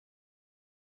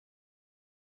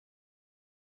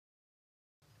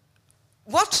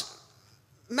What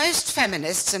most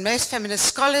feminists and most feminist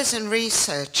scholars and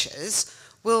researchers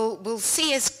will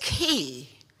see as key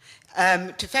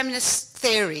to feminist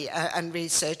theory and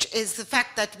research is the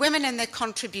fact that women and their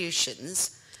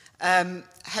contributions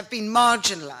have been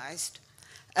marginalized,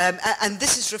 and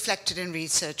this is reflected in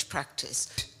research practice.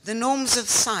 The norms of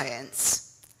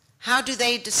science, how do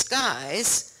they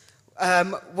disguise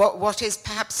what is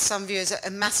perhaps some view as a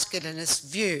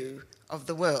masculinist view of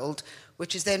the world,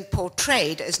 which is then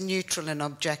portrayed as neutral and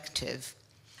objective,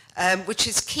 which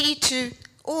is key to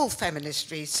all feminist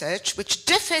research, which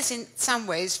differs in some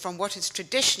ways from what is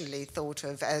traditionally thought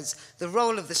of as the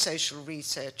role of the social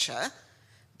researcher,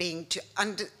 being to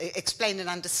explain and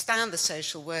understand the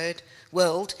social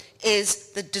world, is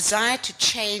the desire to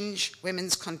change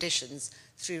women's conditions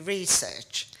through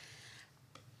research.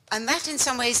 And that in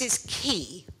some ways is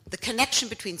key, the connection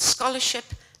between scholarship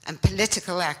and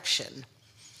political action.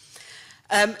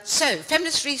 So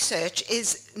feminist research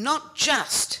is not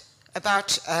just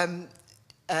about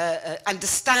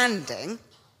understanding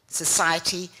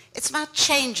society, it's about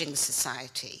changing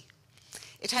society.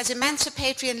 It has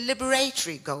emancipatory and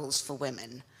liberatory goals for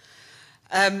women.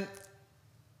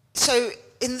 So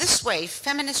in this way,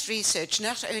 feminist research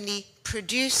not only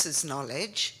produces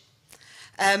knowledge,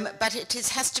 but it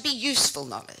has to be useful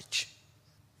knowledge.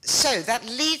 So that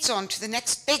leads on to the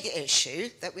next big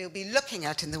issue that we'll be looking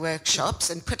at in the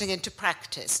workshops and putting into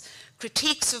practice,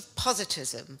 critiques of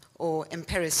positivism or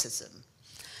empiricism.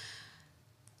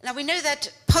 Now we know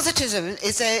that positivism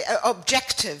is an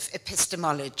objective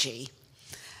epistemology.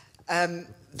 Reality,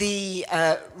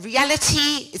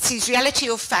 it sees reality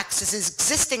or facts as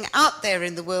existing out there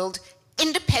in the world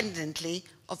independently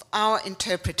of our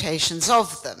interpretations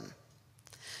of them.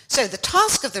 So the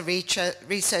task of the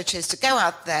researcher is to go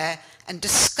out there and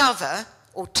discover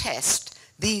or test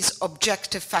these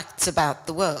objective facts about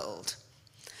the world.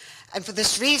 And for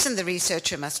this reason, the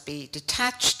researcher must be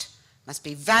detached, must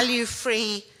be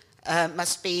value-free,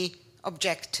 must be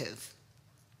objective.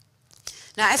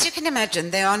 Now, as you can imagine,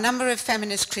 there are a number of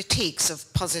feminist critiques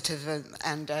of positivism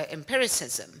and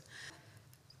empiricism.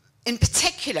 In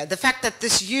particular, the fact that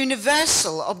this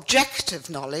universal objective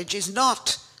knowledge is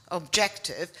not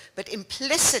objective, but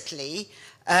implicitly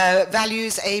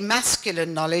values a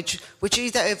masculine knowledge which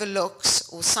either overlooks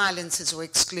or silences or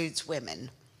excludes women.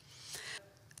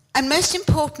 And most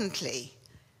importantly,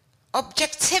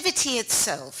 objectivity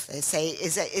itself, they say,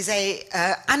 is a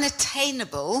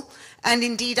unattainable and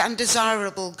indeed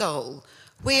undesirable goal.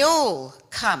 We all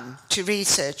come to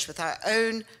research with our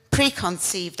own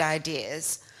preconceived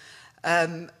ideas,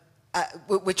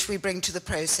 which we bring to the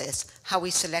process, how we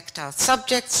select our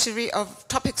subjects of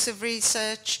topics of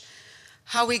research,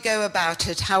 how we go about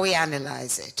it, how we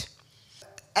analyze it.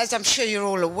 As I'm sure you're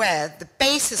all aware, the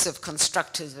basis of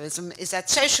constructivism is that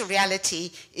social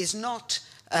reality is not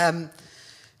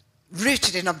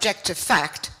rooted in objective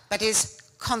fact, but is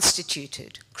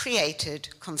constituted, created,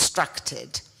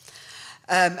 constructed.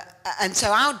 And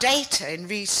so our data in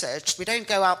research, we don't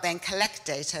go out there and collect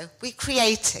data, we're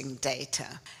creating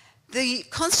data. The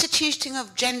constituting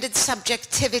of gendered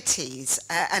subjectivities,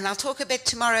 and I'll talk a bit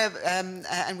tomorrow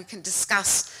and we can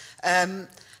discuss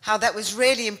how that was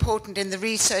really important in the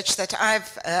research that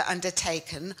I've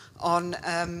undertaken on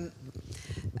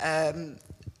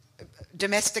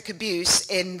domestic abuse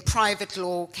in private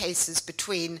law cases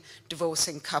between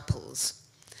divorcing couples.